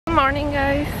morning,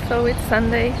 guys. So it's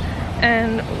Sunday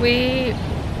and we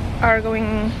are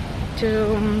going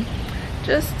to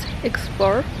just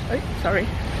explore a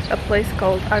place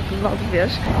called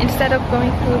Valdezes. Instead of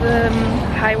going through the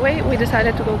highway, we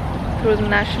decided to go through the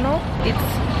national. It's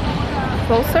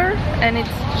closer and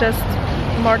it's just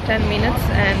more 10 minutes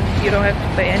and you don't have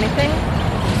to pay anything.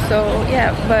 So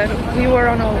yeah, but we were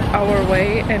on our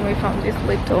way and we found this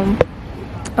little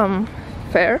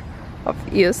fair of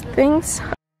used things.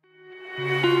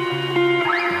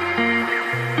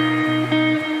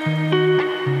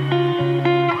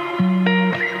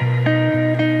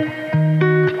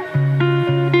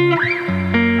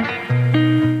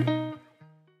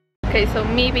 Okay, so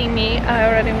me being me, I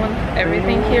already want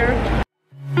everything here.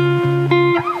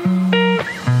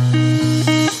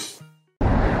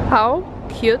 How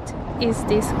cute is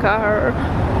this car?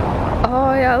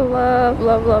 Oh yeah, love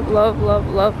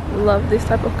this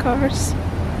type of cars.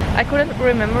 I couldn't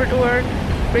remember the word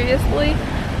previously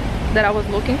that I was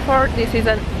looking for. This is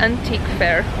an antique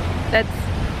fair. That's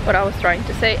what I was trying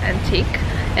to say, antique.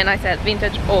 And I said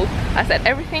vintage, old. I said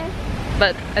everything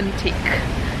but antique.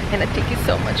 And antique is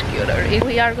so much cuter.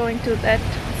 We are going to that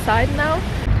side now.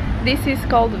 This is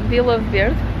called Vila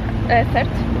Verde. Certo?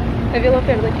 A Vila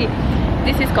Verde aqui.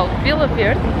 This is called Vila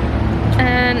Verde.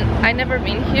 And I never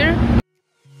been here.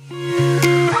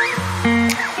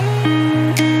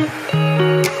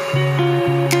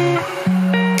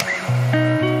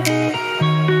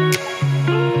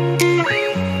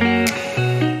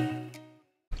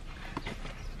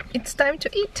 It's time to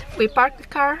eat. We parked the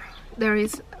car. There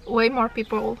is way more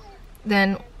people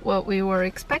than what we were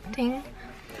expecting,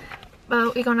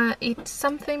 but we're gonna eat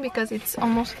something because it's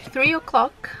almost 3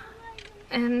 o'clock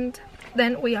and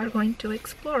then we are going to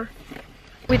explore.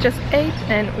 We just ate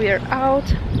and we are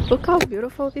out. Look how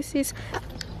beautiful this is.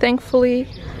 Thankfully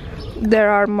there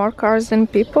are more cars than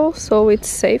people, so it's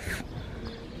safe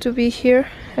to be here,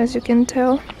 as you can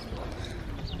tell.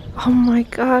 Oh my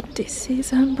god, this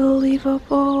is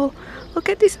unbelievable. Look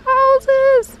at these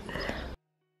houses.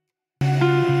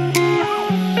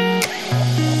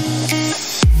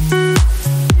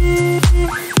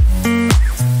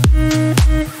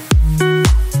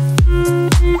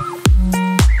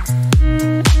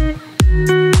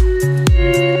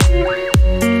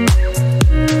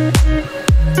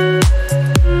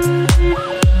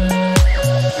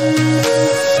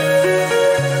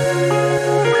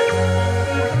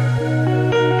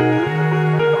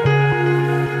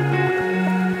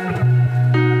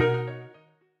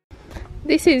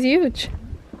 This is huge.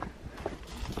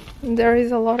 There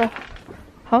is a lot of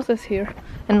houses here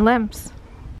and lamps.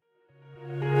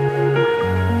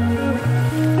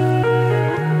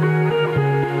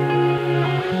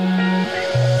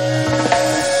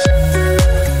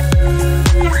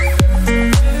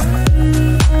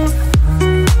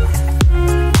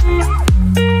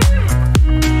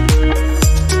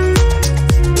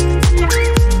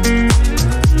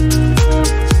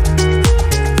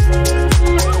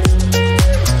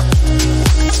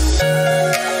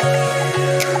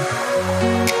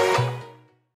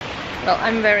 Well,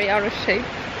 I'm very out of shape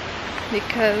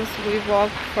because we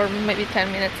walked for maybe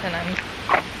 10 minutes and I'm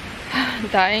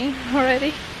dying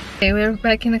already. Okay, we're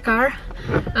back in the car.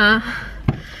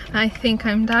 I think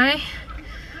I'm dying.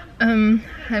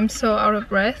 I'm so out of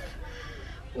breath.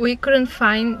 We couldn't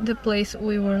find the place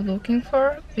we were looking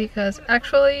for because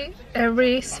actually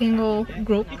every single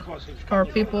group or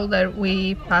people that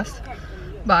we passed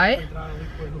by,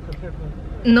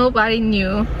 nobody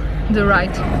knew the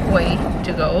right way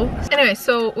to go. Anyway,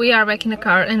 so we are back in the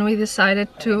car and we decided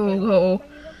to go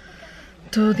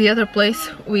to the other place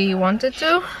we wanted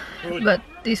to, but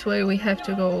this way we have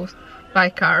to go by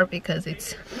car because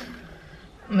it's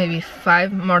maybe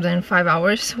more than 5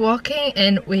 hours walking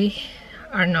and we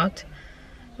are not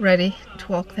ready to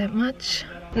walk that much.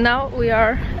 Now we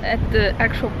are at the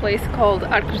actual place called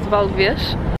Arcos de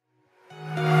Valdezes.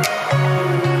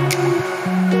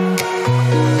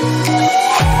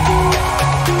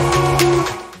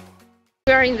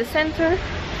 We are in the center.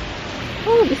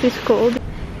 Oh, this is cold.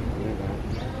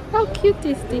 How cute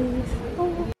is this?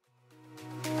 Oh.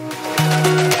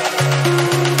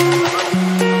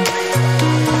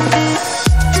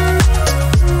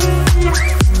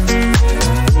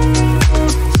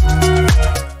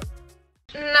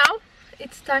 Now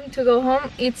it's time to go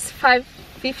home. It's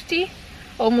 5:50,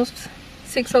 almost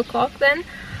 6 o'clock then.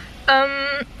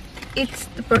 It's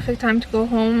the perfect time to go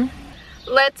home.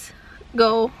 Let's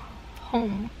go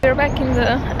home. We're back in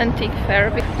the antique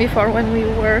fair. Before, when we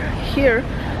were here,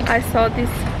 I saw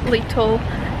these little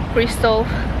crystal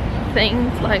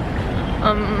things like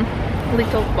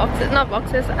little boxes, not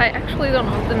boxes, I actually don't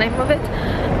know the name of it,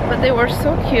 but they were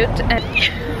so cute, and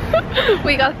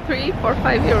we got 3 for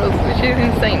 5 euros, which is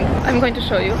insane. I'm going to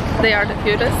show you. They are the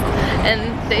cutest, and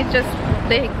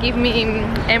they give me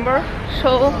Amber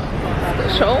show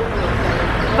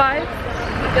vibes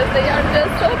because they are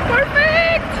just so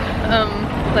perfect.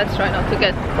 Let's try not to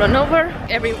get run over.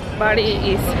 Everybody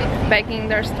is packing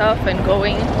their stuff and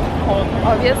going home,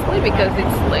 obviously, because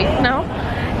it's late now.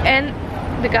 And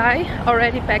the guy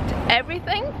already packed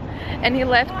everything, and he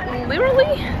left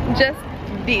literally just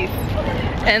this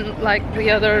and like the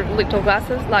other little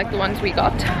glasses, like the ones we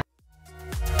got.